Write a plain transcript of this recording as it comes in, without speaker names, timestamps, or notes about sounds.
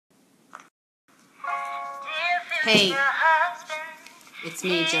Hey, it's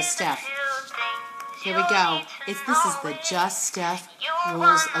me, Just Steph. Here we go. This is the Just Steph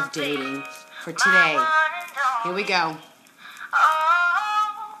rules of dating for today. Here we go.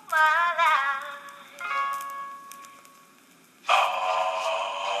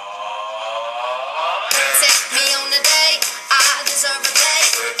 Take me on a date, I deserve a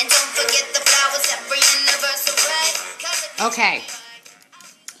date, and don't forget the flowers every anniversary. Okay,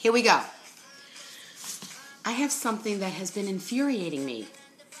 here we go. I have something that has been infuriating me.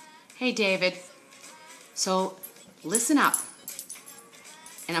 Hey, David. So, listen up.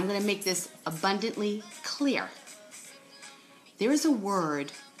 And I'm going to make this abundantly clear. There is a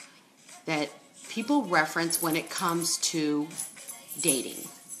word that people reference when it comes to dating.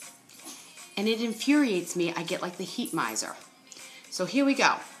 And it infuriates me. I get like the heat miser. So here we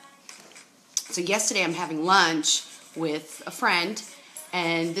go. So yesterday I'm having lunch with a friend,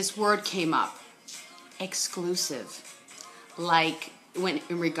 and this word came up. Exclusive. Like when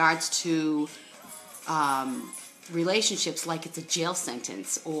in regards to relationships, like it's a jail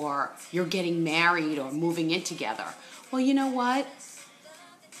sentence, or you're getting married or moving in together. Well, you know what?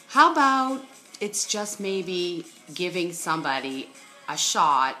 How about it's just maybe giving somebody a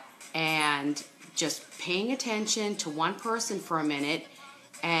shot and just paying attention to one person for a minute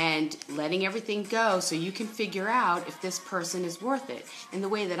and letting everything go so you can figure out if this person is worth it. And the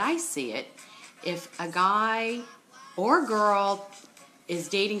way that I see it, if a guy or a girl is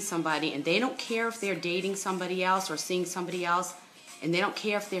dating somebody and they don't care if they're dating somebody else or seeing somebody else, and they don't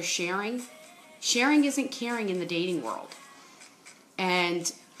care if they're sharing isn't caring in the dating world.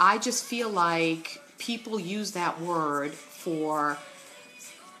 And I just feel like people use that word for,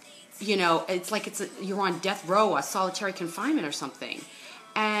 it's like you're on death row or solitary confinement or something.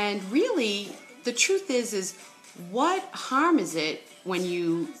 And really, the truth is what harm is it when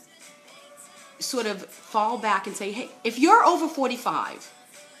you sort of fall back and say, hey, if you're over 45,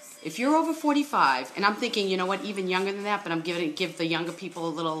 and I'm thinking, you know what, even younger than that, but I'm give the younger people a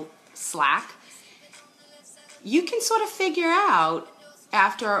little slack, you can sort of figure out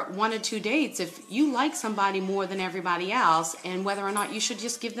after 1 or 2 dates if you like somebody more than everybody else, and whether or not you should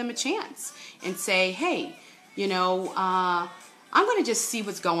just give them a chance and say, hey, I'm going to just see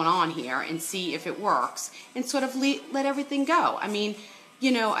what's going on here and see if it works, and sort of let everything go. I mean,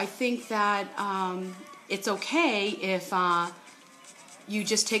 I think that it's okay if you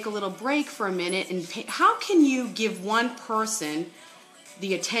just take a little break for a minute. And how can you give one person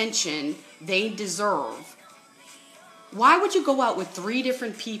the attention they deserve? Why would you go out with 3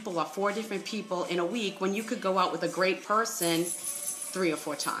 different people or 4 different people in a week when you could go out with a great person 3 or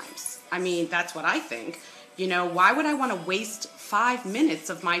 4 times? I mean, that's what I think. Why would I want to waste 5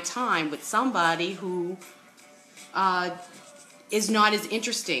 minutes of my time with somebody who is not as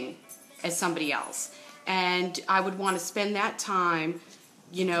interesting as somebody else? And I would want to spend that time,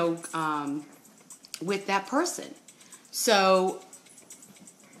 with that person. So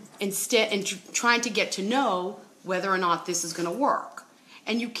instead, and trying to get to know whether or not this is going to work.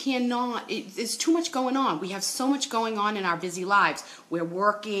 And you cannot, there's too much going on. We have so much going on in our busy lives. We're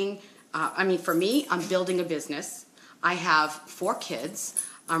working. For me, I'm building a business. I have 4 kids.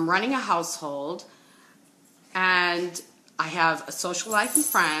 I'm running a household. And I have a social life and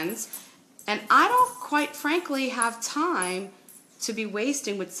friends. And I don't, quite frankly, have time to be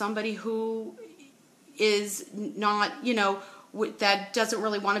wasting with somebody who is not, that doesn't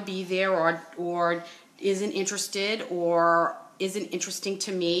really want to be there, or isn't interested, or isn't interesting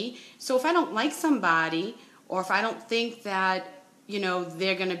to me. So if I don't like somebody, or if I don't think that,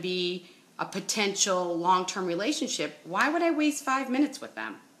 they're going to be a potential long-term relationship, why would I waste 5 minutes with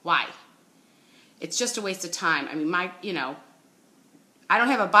them? Why? It's just a waste of time. I mean, I don't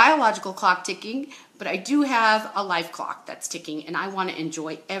have a biological clock ticking, but I do have a life clock that's ticking, and I want to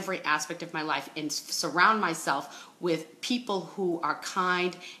enjoy every aspect of my life and surround myself with people who are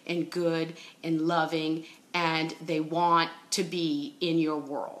kind and good and loving, and they want to be in your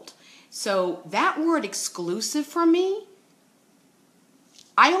world. So that word exclusive for me,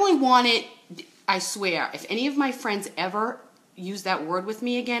 I only want it, I swear, if any of my friends ever use that word with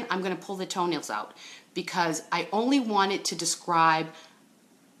me again, I'm going to pull the toenails out, because I only want it to describe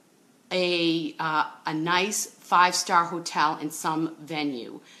a nice 5-star hotel in some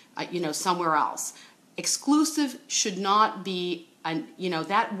venue, somewhere else. Exclusive should not be,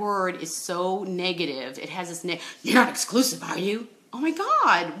 that word is so negative. It has this, you're not exclusive, are you? Oh my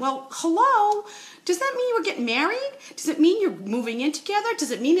God, well, hello? Does that mean you were getting married? Does it mean you're moving in together?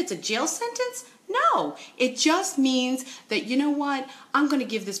 Does it mean it's a jail sentence? No, it just means that, you know what, I'm going to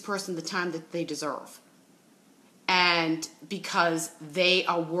give this person the time that they deserve. And because they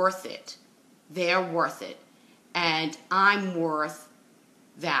are worth it. They're worth it. and I'm worth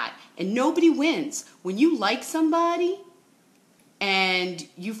that. And nobody wins. When you like somebody and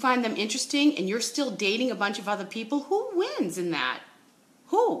you find them interesting and you're still dating a bunch of other people, who wins in that?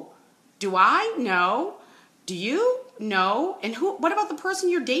 Who? Do I? No. Do you? No. And who? What about the person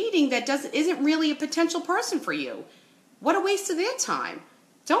you're dating that isn't really a potential person for you? What a waste of their time.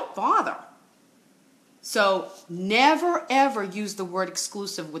 Don't bother. So never ever use the word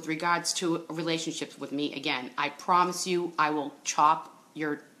exclusive with regards to relationships with me again. I promise you I will chop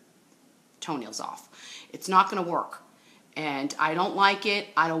your toenails off. It's not going to work. And I don't like it.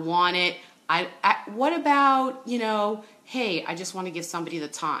 I don't want it. What about, hey, I just want to give somebody the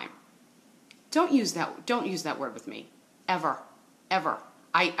time. Don't use that word with me. Ever. Ever.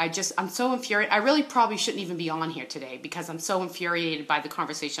 I'm so infuriated. I really probably shouldn't even be on here today because I'm so infuriated by the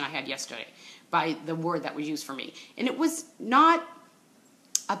conversation I had yesterday, by the word that was used for me. And it was not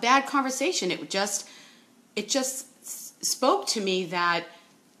a bad conversation. It just spoke to me that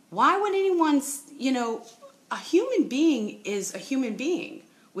why would anyone, a human being is a human being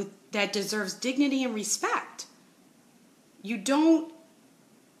that deserves dignity and respect. You don't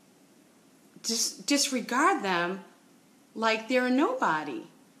disregard them like they're a nobody.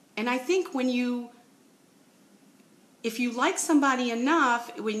 And I think if you like somebody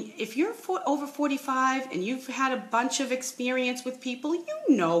enough, if you're over 45 and you've had a bunch of experience with people, you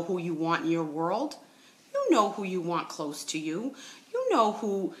know who you want in your world. You know who you want close to you. You know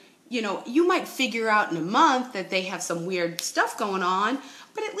who, you might figure out in a month that they have some weird stuff going on,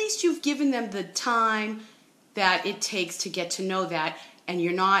 but at least you've given them the time that it takes to get to know that, and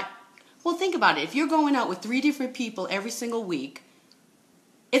you're not. Well, think about it. If you're going out with 3 different people every single week,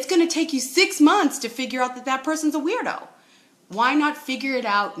 it's going to take you 6 months to figure out that person's a weirdo. Why not figure it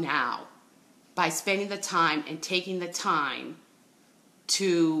out now by spending the time and taking the time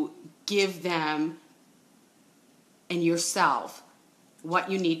to give them and yourself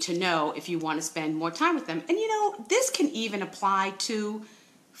what you need to know if you want to spend more time with them. And this can even apply to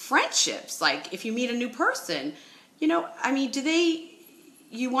friendships. Like if you meet a new person, you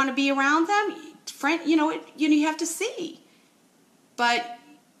want to be around them? You have to see. But,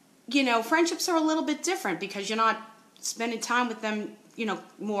 friendships are a little bit different because you're not spending time with them,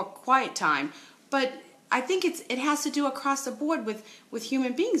 more quiet time. But I think it has to do across the board with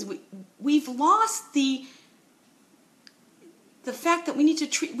human beings. We've lost the fact that we need to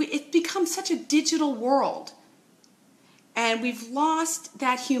it becomes such a digital world. And we've lost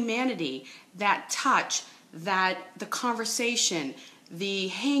that humanity, that touch, the conversation, the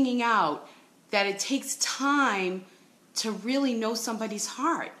hanging out, that it takes time to really know somebody's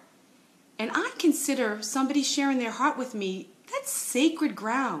heart. And I consider somebody sharing their heart with me, that's sacred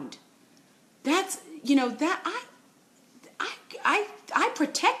ground. That's, I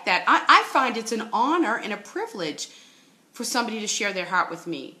protect that. I find it's an honor and a privilege for somebody to share their heart with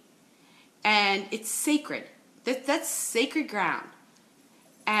me. And it's sacred. That's sacred ground.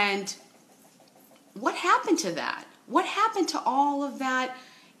 And what happened to that? What happened to all of that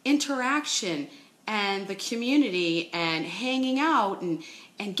interaction and the community and hanging out and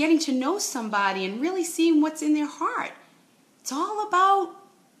getting to know somebody and really seeing what's in their heart? It's all about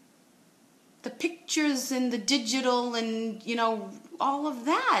the pictures and the digital and, all of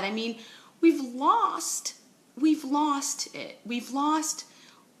that. I mean, we've lost it. We've lost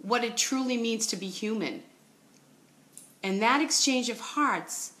what it truly means to be human. And that exchange of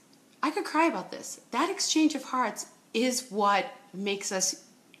hearts, I could cry about this. That exchange of hearts is what makes us,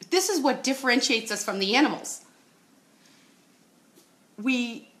 this is what differentiates us from the animals.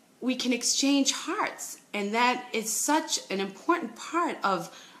 We can exchange hearts, and that is such an important part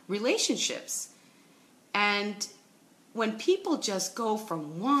of relationships. And when people just go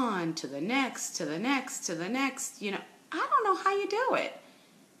from one to the next, to the next, to the next, I don't know how you do it.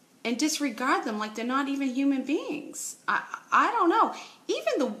 And disregard them like they're not even human beings. I don't know.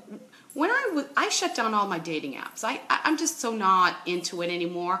 Even when I shut down all my dating apps. I'm just so not into it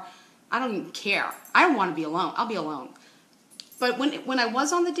anymore. I don't even care. I don't want to be alone. I'll be alone. But when I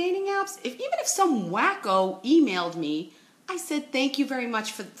was on the dating apps, even if some wacko emailed me, I said, thank you very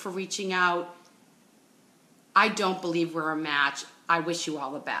much for reaching out. I don't believe we're a match. I wish you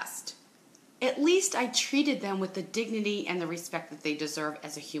all the best. At least I treated them with the dignity and the respect that they deserve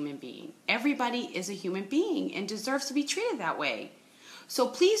as a human being. Everybody is a human being and deserves to be treated that way. So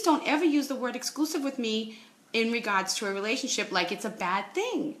please don't ever use the word exclusive with me in regards to a relationship like it's a bad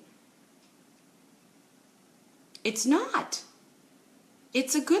thing. It's not.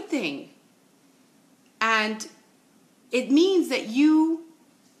 It's a good thing. And it means that you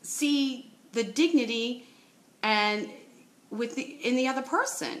see the dignity and in the other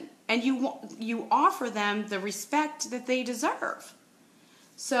person, and you offer them the respect that they deserve.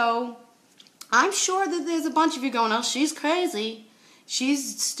 So I'm sure that there's a bunch of you going, oh, she's crazy,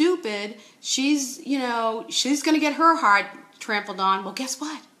 she's stupid, she's going to get her heart trampled on. Well, guess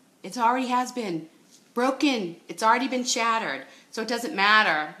what? It already has been broken. It's already been shattered. So it doesn't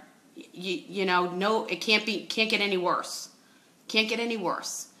matter. No, it can't get any worse. Can't get any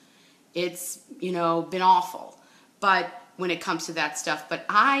worse. It's, been awful. But when it comes to that stuff, but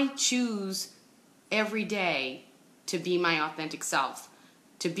I choose every day to be my authentic self,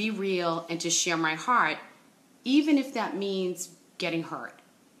 to be real and to share my heart, even if that means getting hurt,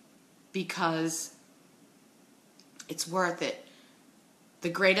 because it's worth it. The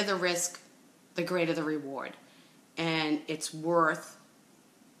greater the risk, the greater the reward. And it's worth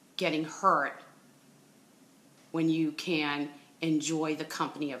getting hurt when you can enjoy the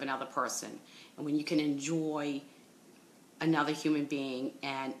company of another person, and when you can enjoy another human being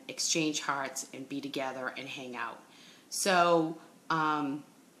and exchange hearts and be together and hang out. So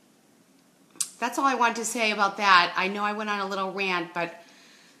that's all I wanted to say about that. I know I went on a little rant, but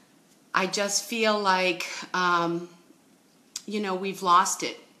I just feel like, we've lost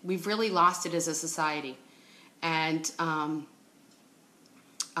it. We've really lost it as a society. And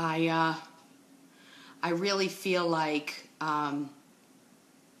I really feel like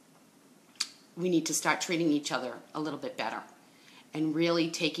we need to start treating each other a little bit better and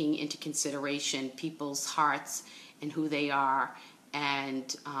really taking into consideration people's hearts and who they are,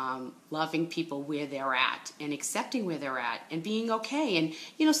 and loving people where they're at and accepting where they're at and being okay.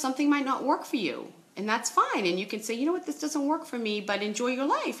 And, something might not work for you, and that's fine. And you can say, you know what, this doesn't work for me, but enjoy your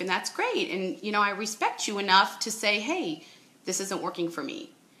life, and that's great. And, I respect you enough to say, hey, this isn't working for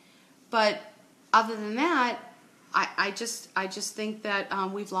me. But other than that, I just think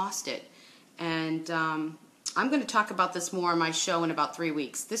that we've lost it. And I'm going to talk about this more on my show in about 3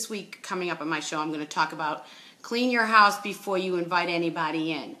 weeks. This week, coming up on my show, I'm going to talk about clean your house before you invite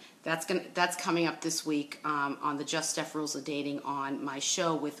anybody in. That's coming up this week on the Just Steph Rules of Dating on my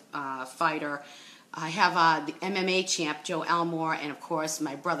show with fighter. I have the MMA champ, Joe Elmore, and, of course,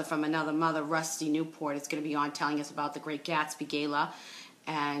 my brother from another mother, Rusty Newport, is going to be on telling us about the Great Gatsby Gala.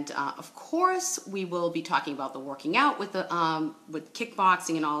 And, of course, we will be talking about the working out with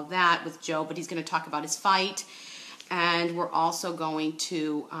kickboxing and all of that with Joe, but he's going to talk about his fight. And we're also going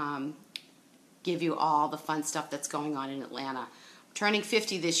to give you all the fun stuff that's going on in Atlanta. I'm turning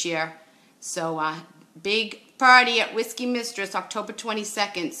 50 this year, so big party at Whiskey Mistress, October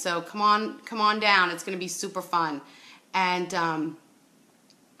 22nd. So come on down. It's going to be super fun. And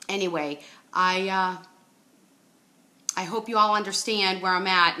anyway, I hope you all understand where I'm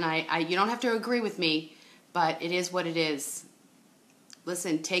at, and you don't have to agree with me, but it is what it is.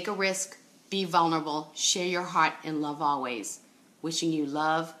 Listen, take a risk, be vulnerable, share your heart, and love always. Wishing you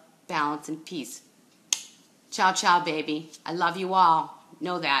love, balance, and peace. Ciao, ciao, baby. I love you all.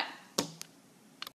 Know that.